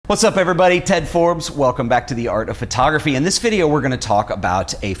What's up everybody, Ted Forbes. Welcome back to The Art of Photography. In this video we're going to talk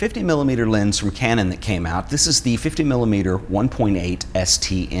about a 50mm lens from Canon that came out. This is the 50mm 1.8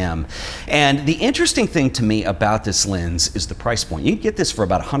 STM. And the interesting thing to me about this lens is the price point. You can get this for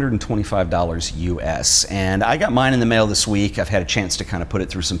about $125 US. And I got mine in the mail this week. I've had a chance to kind of put it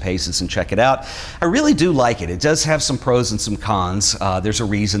through some paces and check it out. I really do like it. It does have some pros and some cons. There's a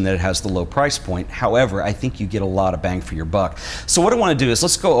reason that it has the low price point. However, I think you get a lot of bang for your buck. So what I want to do is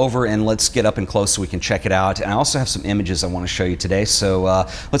let's go over and let's get up and close so we can check it out. And I also have some images I want to show you today. So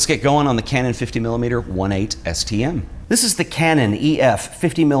let's get going on the Canon 50mm 1.8 STM. This is the Canon EF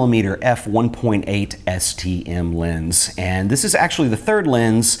 50mm f1.8 STM lens, and this is actually the third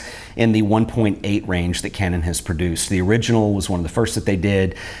lens in the 1.8 range that Canon has produced. The original was one of the first that they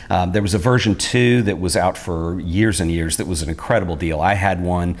did. There was a version 2 that was out for years and years that was an incredible deal. I had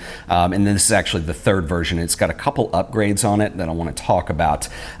one, and then this is actually the third version. It's got a couple upgrades on it that I want to talk about.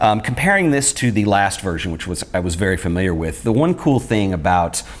 Comparing this to the last version, which I was very familiar with, the one cool thing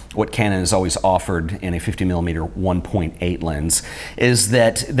about what Canon has always offered in a 50mm 1.8 lens is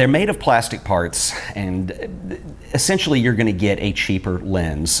that they're made of plastic parts, and essentially you're going to get a cheaper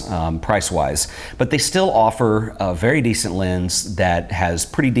lens price-wise, but they still offer a very decent lens that has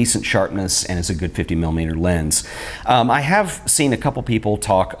pretty decent sharpness and is a good 50mm lens. I have seen a couple people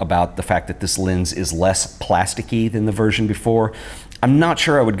talk about the fact that this lens is less plasticky than the version before. I'm not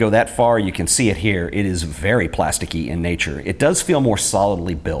sure I would go that far. You can see it here. It is very plasticky in nature. It does feel more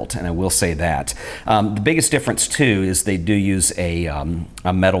solidly built, and I will say that. The biggest difference too is they do use a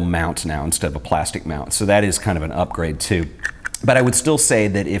metal mount now instead of a plastic mount. So that is kind of an upgrade too. But I would still say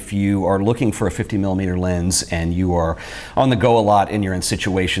that if you are looking for a 50mm lens and you are on the go a lot and you're in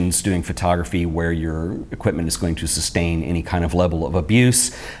situations doing photography where your equipment is going to sustain any kind of level of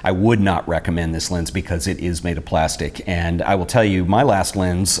abuse, I would not recommend this lens because it is made of plastic. And I will tell you, my last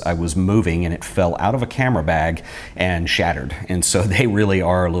lens, I was moving and it fell out of a camera bag and shattered. And so they really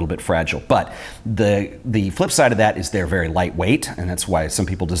are a little bit fragile. But the flip side of that is they're very lightweight, and that's why some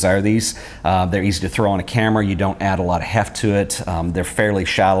people desire these. They're easy to throw on a camera. You don't add a lot of heft to it. They're fairly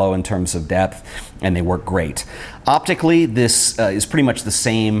shallow in terms of depth, and they work great. Optically, this is pretty much the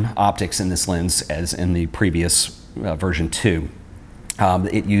same optics in this lens as in the previous version 2.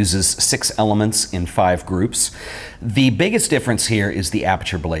 It uses 6 elements in 5 groups. The biggest difference here is the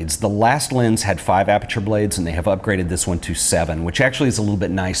aperture blades. The last lens had 5 aperture blades, and they have upgraded this one to 7, which actually is a little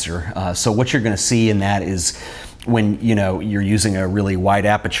bit nicer. So what you're going to see in that is when you're using a really wide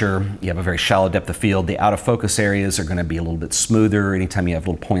aperture, you have a very shallow depth of field, the out of focus areas are going to be a little bit smoother. Anytime you have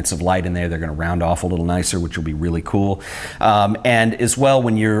little points of light in there, they're going to round off a little nicer, which will be really cool. And as well,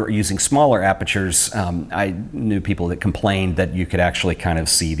 when you're using smaller apertures, I knew people that complained that you could actually kind of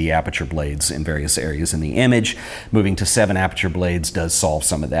see the aperture blades in various areas in the image. Moving to 7 aperture blades does solve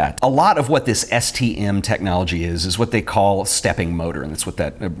some of that. A lot of what this STM technology is what they call stepping motor, and that's what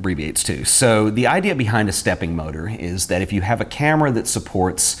that abbreviates to. So the idea behind a stepping motor is that if you have a camera that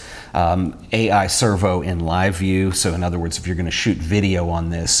supports AI servo in live view, so in other words, if you're going to shoot video on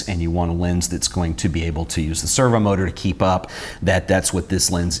this and you want a lens that's going to be able to use the servo motor to keep up, that's what this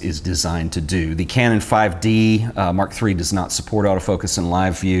lens is designed to do. The Canon 5D Mark III does not support autofocus in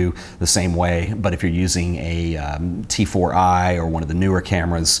live view the same way, but if you're using a T4i or one of the newer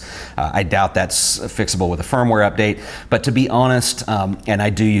cameras, I doubt that's fixable with a firmware update. But to be honest, and I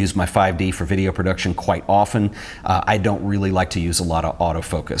do use my 5D for video production quite often, I don't really like to use a lot of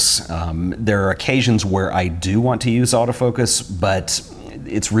autofocus. There are occasions where I do want to use autofocus, but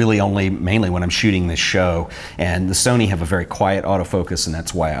it's really only mainly when I'm shooting this show, and the Sony have a very quiet autofocus, and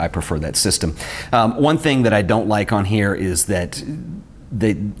that's why I prefer that system. One thing that I don't like on here is that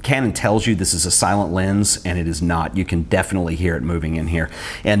the Canon tells you this is a silent lens, and it is not. You can definitely hear it moving in here,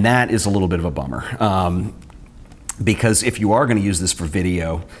 and that is a little bit of a bummer. Because if you are going to use this for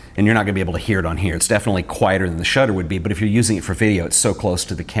video, and you're not going to be able to hear it on here, it's definitely quieter than the shutter would be, but if you're using it for video, it's so close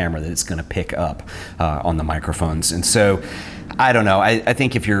to the camera that it's going to pick up on the microphones. And so, I don't know, I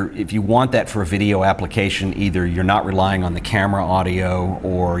think if you want that for a video application, either you're not relying on the camera audio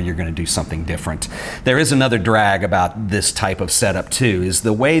or you're going to do something different. There is another drag about this type of setup too, is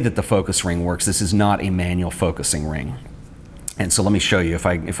the way that the focus ring works. This is not a manual focusing ring. And so let me show you, if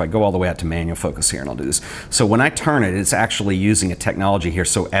I go all the way out to manual focus here, and I'll do this. So when I turn it, it's actually using a technology here.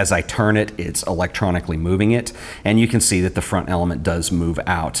 So as I turn it, it's electronically moving it. And you can see that the front element does move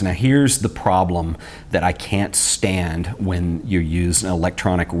out. Now here's the problem that I can't stand when you use an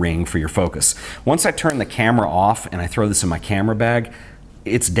electronic ring for your focus. Once I turn the camera off and I throw this in my camera bag,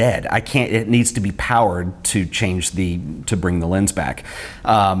 it's dead. I can't, it needs to be powered to bring the lens back.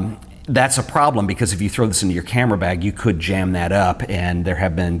 That's a problem because if you throw this into your camera bag, you could jam that up, and there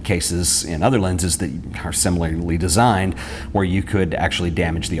have been cases in other lenses that are similarly designed where you could actually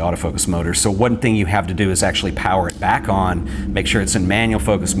damage the autofocus motor. So one thing you have to do is actually power it back on, make sure it's in manual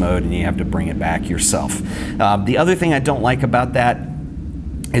focus mode, and you have to bring it back yourself. The other thing I don't like about that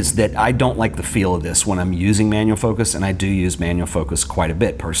is that I don't like the feel of this when I'm using manual focus, and I do use manual focus quite a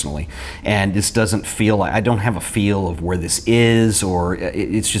bit personally. And this doesn't feel like, I don't have a feel of where this is, or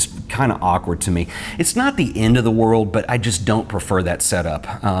it's just kind of awkward to me. It's not the end of the world, but I just don't prefer that setup.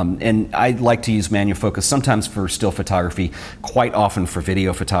 And I like to use manual focus sometimes for still photography, quite often for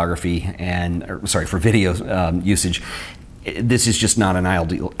video photography, for video usage. This is just not an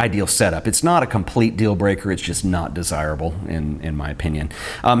ideal setup. It's not a complete deal breaker, it's just not desirable in my opinion.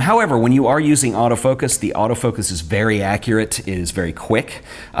 However, when you are using autofocus, the autofocus is very accurate, it is very quick.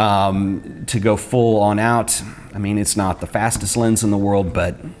 To go full on out, I mean, it's not the fastest lens in the world,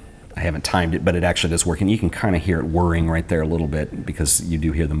 but I haven't timed it, but it actually does work, and you can kind of hear it whirring right there a little bit because you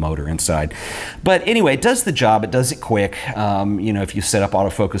do hear the motor inside. But anyway, it does the job, it does it quick. You know, if you set up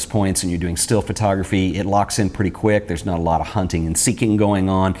autofocus points and you're doing still photography, it locks in pretty quick. There's not a lot of hunting and seeking going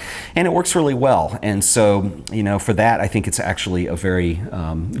on, and it works really well. And so, you know, for that, I think it's actually a very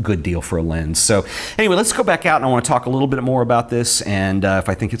good deal for a lens. So anyway, let's go back out, and I want to talk a little bit more about this and if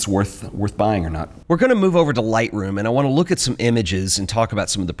I think it's worth buying or not. We're going to move over to Lightroom, and I want to look at some images and talk about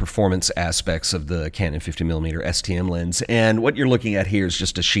some of the performance aspects of the Canon 50mm STM lens. And what you're looking at here is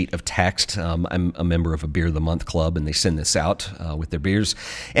just a sheet of text. I'm a member of a Beer of the Month club, and they send this out with their beers.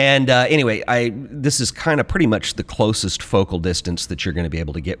 And anyway, this is kind of pretty much the closest focal distance that you're going to be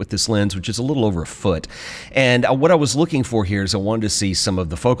able to get with this lens, which is a little over a foot. And what I was looking for here is I wanted to see some of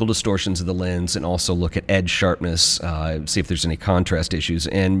the focal distortions of the lens and also look at edge sharpness, see if there's any contrast issues.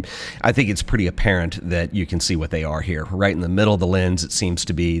 And I think it's pretty apparent that you can see what they are here. Right in the middle of the lens, it seems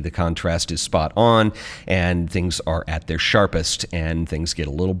to be the contrast is spot on, and things are at their sharpest, and things get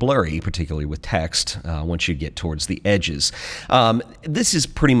a little blurry, particularly with text, once you get towards the edges. This is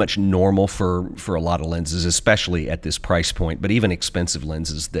pretty much normal for a lot of lenses, especially at this price point, but even expensive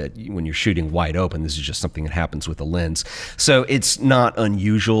lenses that when you're shooting wide open, this is just something that happens with a lens. So it's not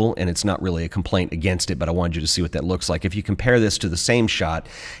unusual, and it's not really a complaint against it, but I wanted you to see what that looks like. If you compare this to the same shot,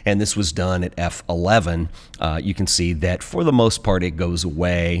 and this was done at f11, you can see that for the most part it goes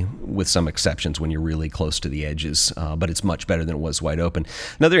away, with some exceptions when you're really close to the edges, but it's much better than it was wide open.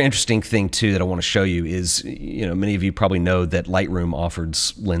 Another interesting thing too that I want to show you is, you know, many of you probably know that Lightroom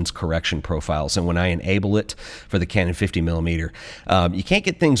offers lens correction profiles, and when I enable it for the Canon 50mm, you can't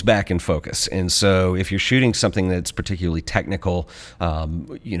get things back in focus. And so if you're shooting something that's particularly technical,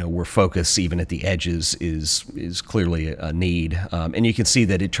 you know, where focus even at the edges is clearly a need, and you can see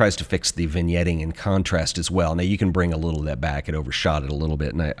that it tries to fix the vignetting and contrast as well. Now you can bring a little of that back, it overshot it a little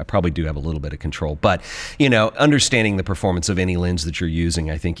bit, and I probably do have a little bit of control, but you know, understanding the performance of any lens that you're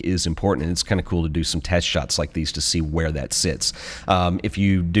using I think is important, and it's kind of cool to do some test shots like these to see where that sits. If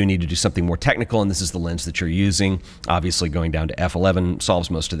you do need to do something more technical and this is the lens that you're using, obviously going down to f11 solves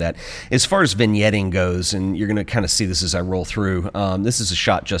most of that. As far as vignetting goes, and you're going to kind of see this as I roll through, this is a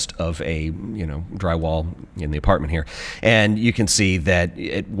shot just of a, you know, drywall in the apartment here, and you can see that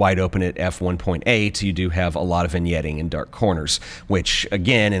it wide open at f1.8 you do have a lot of vignetting in dark corners, which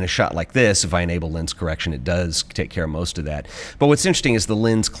again in a shot like this, if I enable lens correction, it does take care of most of that. But what's interesting is the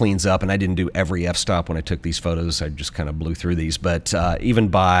lens cleans up, and I didn't do every f-stop when I took these photos, I just kind of blew through these, but even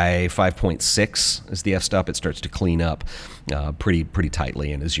by 5.6 is the f-stop, it starts to clean up pretty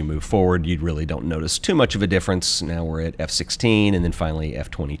tightly, and as you move forward you really don't notice too much of a difference. Now we're at f16 and then finally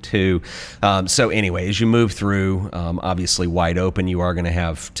f22. So anyway, as you move through, obviously wide open, you are going to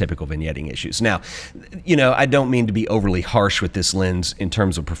have typical vignetting issues. Now, you know, I don't mean to be overly harsh with this lens in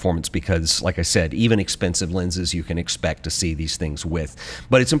terms of performance, because like I said, even expensive lenses you can expect to see these things with,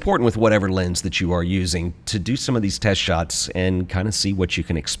 but it's important with whatever lens that you are using to do some of these test shots and kind of see what you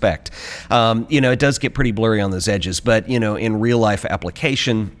can expect. You know, it does get pretty blurry on those edges, but you know, in real life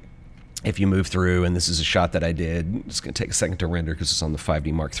application, if you move through, and this is a shot that I did, it's going to take a second to render because it's on the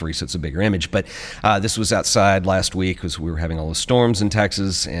 5D Mark III, so it's a bigger image, but this was outside last week because we were having all the storms in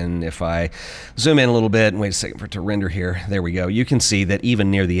Texas, and if I zoom in a little bit and wait a second for it to render here, there we go, you can see that even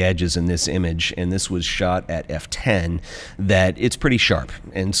near the edges in this image, and this was shot at f10, that it's pretty sharp,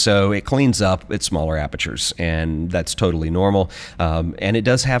 and so it cleans up at smaller apertures, and that's totally normal, and it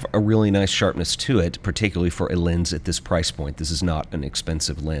does have a really nice sharpness to it, particularly for a lens at this price point. This is not an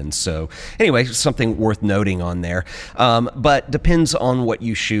expensive lens, so anyway, something worth noting on there. But depends on what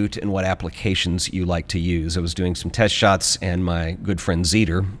you shoot and what applications you like to use. I was doing some test shots, and my good friend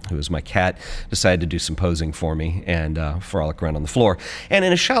Zeter, who is my cat, decided to do some posing for me and frolic around on the floor. And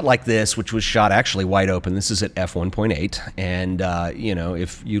in a shot like this, which was shot actually wide open, this is at f1.8, and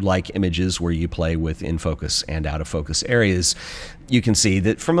if you like images where you play with in focus and out of focus areas, you can see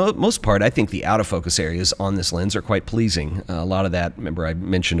that for most part, I think the out of focus areas on this lens are quite pleasing. A lot of that, remember I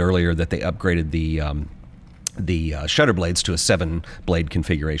mentioned earlier that they upgraded the shutter blades to a 7-blade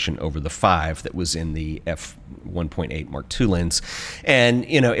configuration over the 5 that was in the f1.8 Mark II lens, and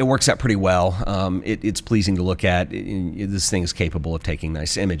it works out pretty well. It's pleasing to look at. This thing is capable of taking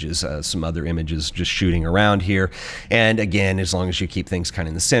nice images. Some other images just shooting around here, and again, as long as you keep things kind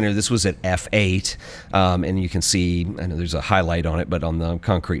of in the center. This was at f8, and you can see, I know there's a highlight on it, but on the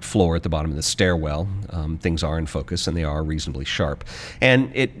concrete floor at the bottom of the stairwell, things are in focus and they are reasonably sharp,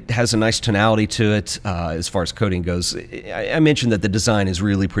 and it has a nice tonality to it as far as coating goes. I mentioned that the design is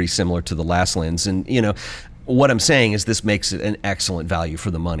really pretty similar to the last lens, and what I'm saying is this makes it an excellent value for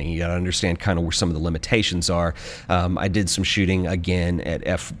the money. You got to understand kind of where some of the limitations are. I did some shooting again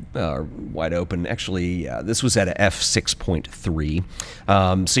at wide open. Actually, this was at a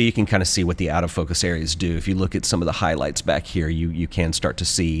f6.3, so you can kind of see what the out of focus areas do. If you look at some of the highlights back here, you can start to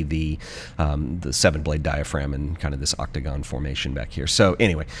see the 7-blade diaphragm and kind of this octagon formation back here. So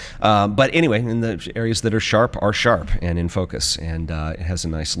anyway, in the areas that are sharp and in focus, and it has a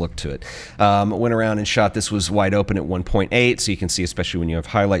nice look to it. Went around and shot this. Was wide open at 1.8, so you can see, especially when you have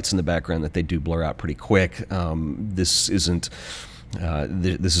highlights in the background, that they do blur out pretty quick. This isn't.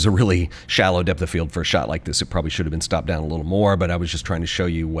 This is a really shallow depth of field for a shot like this. It probably should have been stopped down a little more, but I was just trying to show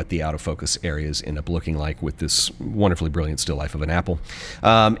you what the out of focus areas end up looking like with this wonderfully brilliant still life of an apple.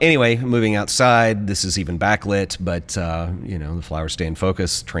 Anyway, moving outside, this is even backlit, but the flowers stay in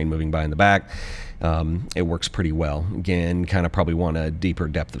focus, train moving by in the back. It works pretty well. Again, kind of probably want a deeper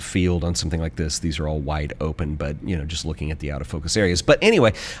depth of field on something like this. These are all wide open, but just looking at the out of focus areas. But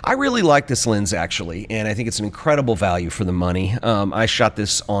anyway, I really like this lens actually, and I think it's an incredible value for the money. I shot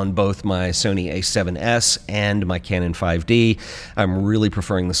this on both my Sony a7S and my Canon 5D. I'm really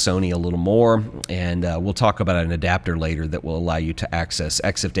preferring the Sony a little more, and we'll talk about an adapter later that will allow you to access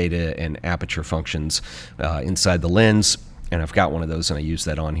EXIF data and aperture functions inside the lens. And I've got one of those, and I use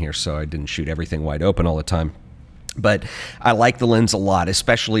that on here, so I didn't shoot everything wide open all the time. But I like the lens a lot,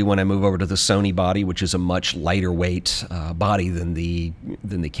 especially when I move over to the Sony body, which is a much lighter weight body than the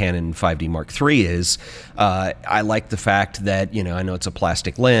Canon 5D Mark III is. I like the fact that, I know it's a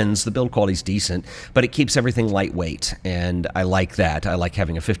plastic lens, the build quality is decent, but it keeps everything lightweight, and I like that. I like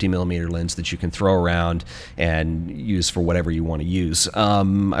having a 50mm lens that you can throw around and use for whatever you want to use.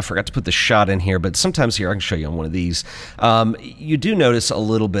 I forgot to put the shot in here, but sometimes here I can show you on one of these. You do notice a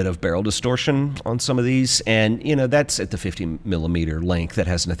little bit of barrel distortion on some of these, and that's at the 50mm length. That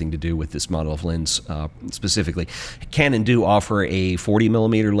has nothing to do with this model of lens specifically. Canon do offer a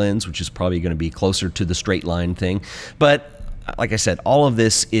 40mm lens, which is probably going to be closer to the straight line thing. But like I said, all of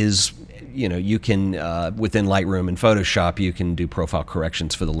this is, you can, within Lightroom and Photoshop, you can do profile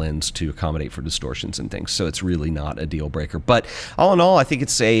corrections for the lens to accommodate for distortions and things. So it's really not a deal breaker. But all in all, I think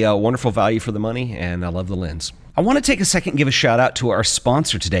it's a wonderful value for the money, and I love the lens. I want to take a second and give a shout out to our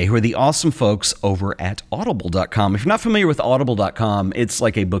sponsor today, who are the awesome folks over at Audible.com. If you're not familiar with Audible.com, it's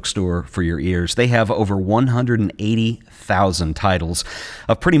like a bookstore for your ears. They have over 180,000 titles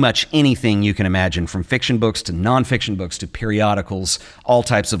of pretty much anything you can imagine, from fiction books to nonfiction books to periodicals, all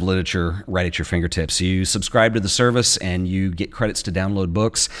types of literature right at your fingertips. You subscribe to the service and you get credits to download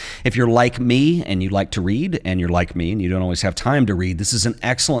books. If you're like me and you like to read, and you're like me and you don't always have time to read, this is an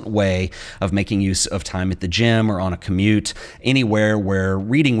excellent way of making use of time at the gym or on a commute, anywhere where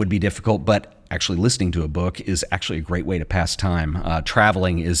reading would be difficult, but actually listening to a book is actually a great way to pass time.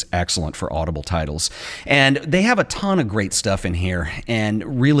 Traveling is excellent for Audible titles. And they have a ton of great stuff in here,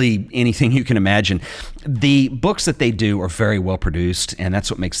 and really anything you can imagine. The books that they do are very well produced, and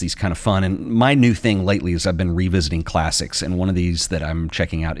that's what makes these kind of fun. And my new thing lately is I've been revisiting classics, and one of these that I'm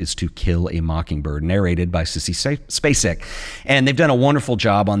checking out is To Kill a Mockingbird, narrated by Sissy Spacek. And they've done a wonderful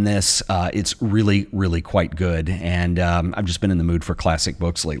job on this. It's really, really quite good. And I've just been in the mood for classic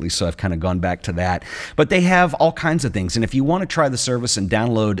books lately, so I've kind of gone back back to that. But they have all kinds of things. And if you want to try the service and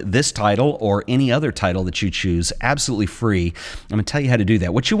download this title or any other title that you choose absolutely free, I'm going to tell you how to do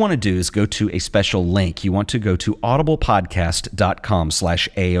that. What you want to do is go to a special link. You want to go to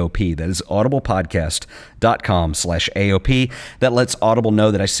audiblepodcast.com/AOP. That is audiblepodcast.com/AOP. That lets Audible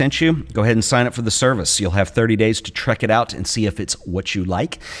know that I sent you. Go ahead and sign up for the service. You'll have 30 days to check it out and see if it's what you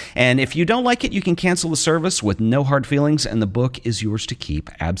like. And if you don't like it, you can cancel the service with no hard feelings, and the book is yours to keep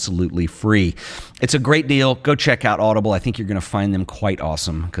absolutely free. It's a great deal. Go check out Audible. I think you're going to find them quite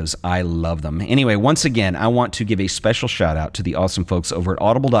awesome because I love them. Anyway, once again, I want to give a special shout out to the awesome folks over at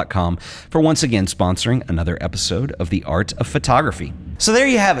audible.com for once again sponsoring another episode of The Art of Photography. So there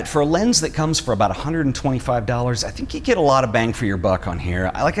you have it. For a lens that comes for about $125, I think you get a lot of bang for your buck on here.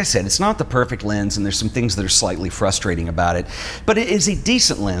 Like I said, it's not the perfect lens, and there's some things that are slightly frustrating about it, but it is a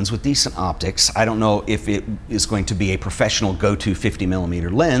decent lens with decent optics. I don't know if it is going to be a professional go-to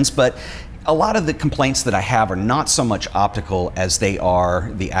 50mm lens, but a lot of the complaints that I have are not so much optical as they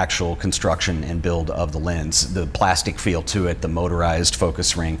are the actual construction and build of the lens, the plastic feel to it, the motorized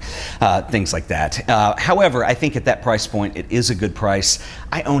focus ring, things like that. However, I think at that price point, it is a good price.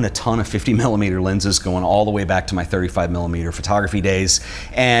 I own a ton of 50mm lenses going all the way back to my 35mm photography days.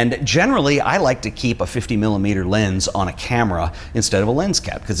 And generally, I like to keep a 50mm lens on a camera instead of a lens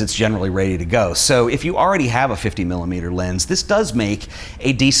cap because it's generally ready to go. So if you already have a 50mm lens, this does make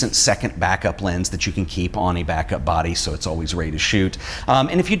a decent second backup lens that you can keep on a backup body so it's always ready to shoot.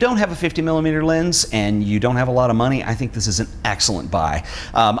 And if you don't have a 50mm lens and you don't have a lot of money, I think this is an excellent buy.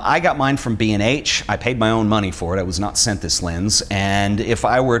 I got mine from B&H. I paid my own money for it. I was not sent this lens. And if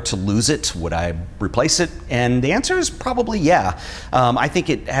I were to lose it, would I replace it? And the answer is probably yeah. I think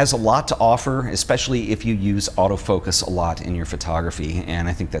it has a lot to offer, especially if you use autofocus a lot in your photography. And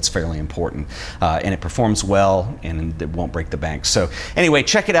I think that's fairly important. And it performs well and it won't break the bank. So anyway,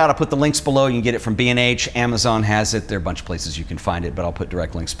 check it out. I'll put the links below. You can get it from B&H. Amazon has it. There are a bunch of places you can find it, but I'll put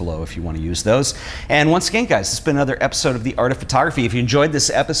direct links below if you want to use those. And once again, guys, this has been another episode of The Art of Photography. If you enjoyed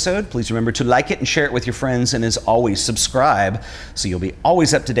this episode, please remember to like it and share it with your friends. And as always, subscribe so you'll be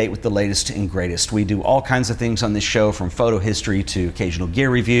always up to date with the latest and greatest. We do all kinds of things on this show, from photo history to occasional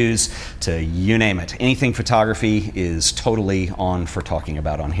gear reviews to you name it. Anything photography is totally on for talking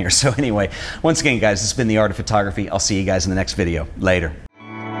about on here. So anyway, once again, guys, this has been The Art of Photography. I'll see you guys in the next video. Later.